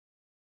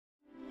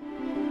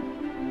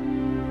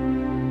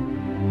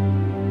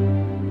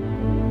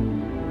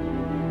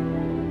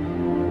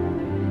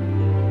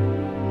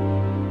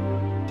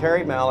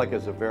Terry Malick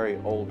is a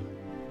very old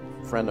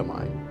friend of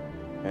mine,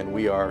 and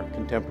we are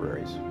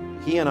contemporaries.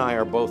 He and I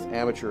are both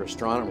amateur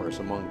astronomers,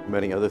 among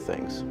many other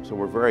things, so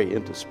we're very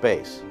into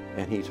space.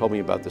 And he told me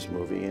about this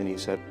movie, and he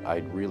said,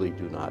 I really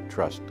do not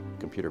trust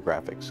computer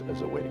graphics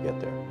as a way to get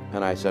there.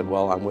 And I said,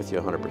 well, I'm with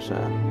you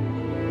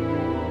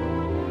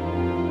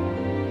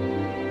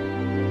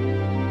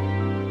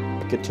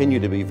 100%. I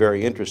continue to be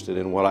very interested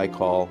in what I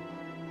call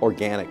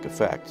organic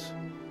effects.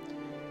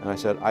 And I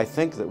said, I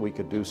think that we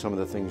could do some of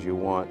the things you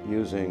want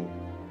using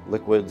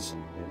liquids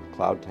and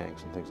cloud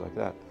tanks and things like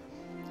that.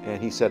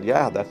 And he said,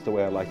 yeah, that's the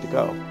way I'd like to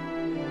go.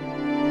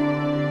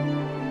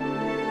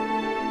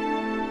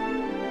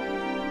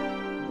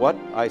 What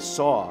I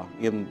saw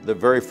in the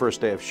very first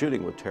day of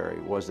shooting with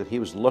Terry was that he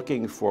was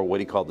looking for what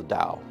he called the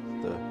Tao,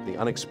 the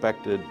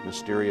unexpected,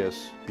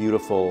 mysterious,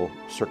 beautiful,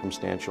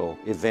 circumstantial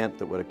event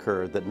that would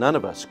occur that none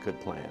of us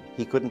could plan.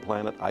 He couldn't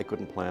plan it, I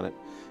couldn't plan it.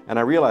 And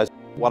I realized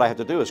what I have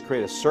to do is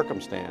create a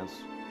circumstance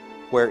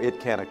where it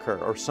can occur,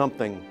 or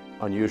something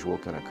unusual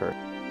can occur.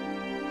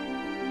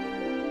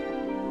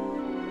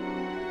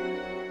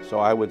 So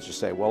I would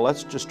just say, well,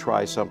 let's just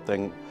try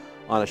something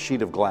on a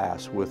sheet of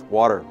glass with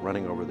water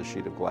running over the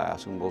sheet of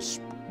glass, and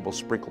we'll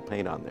sprinkle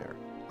paint on there.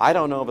 I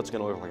don't know if it's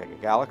going to look like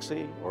a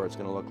galaxy, or it's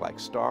going to look like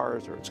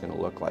stars, or it's going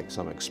to look like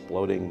some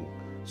exploding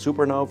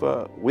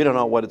supernova. We don't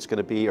know what it's going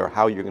to be or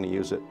how you're going to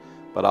use it,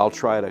 but I'll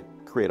try to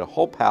create a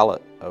whole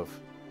palette of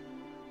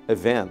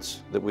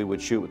events that we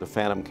would shoot with a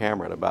Phantom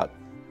camera at about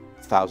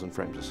 1,000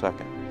 frames a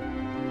second.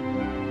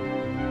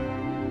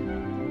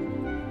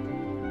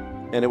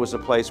 And it was a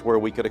place where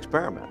we could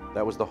experiment.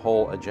 That was the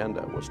whole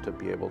agenda, was to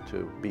be able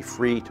to be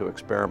free to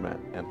experiment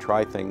and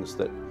try things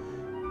that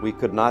we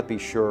could not be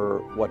sure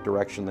what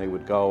direction they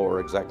would go or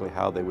exactly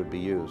how they would be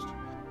used.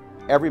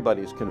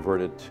 Everybody's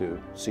converted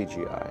to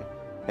CGI,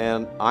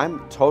 and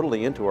I'm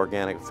totally into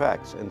organic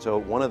effects. And so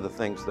one of the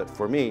things that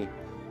for me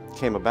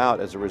came about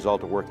as a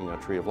result of working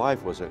on Tree of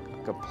Life was a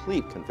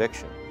complete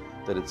conviction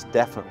that it's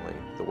definitely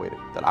the way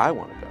that I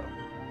want to go.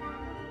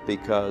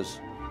 Because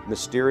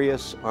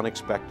mysterious,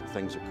 unexpected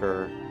things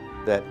occur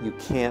that you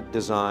can't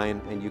design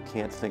and you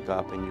can't think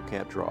up and you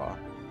can't draw.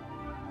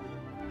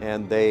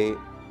 And they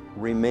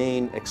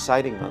remain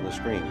exciting on the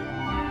screen.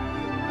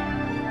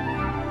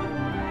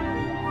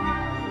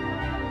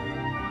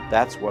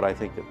 That's what I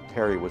think that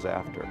Terry was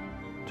after,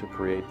 to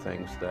create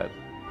things that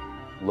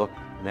look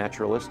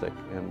naturalistic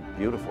and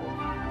beautiful.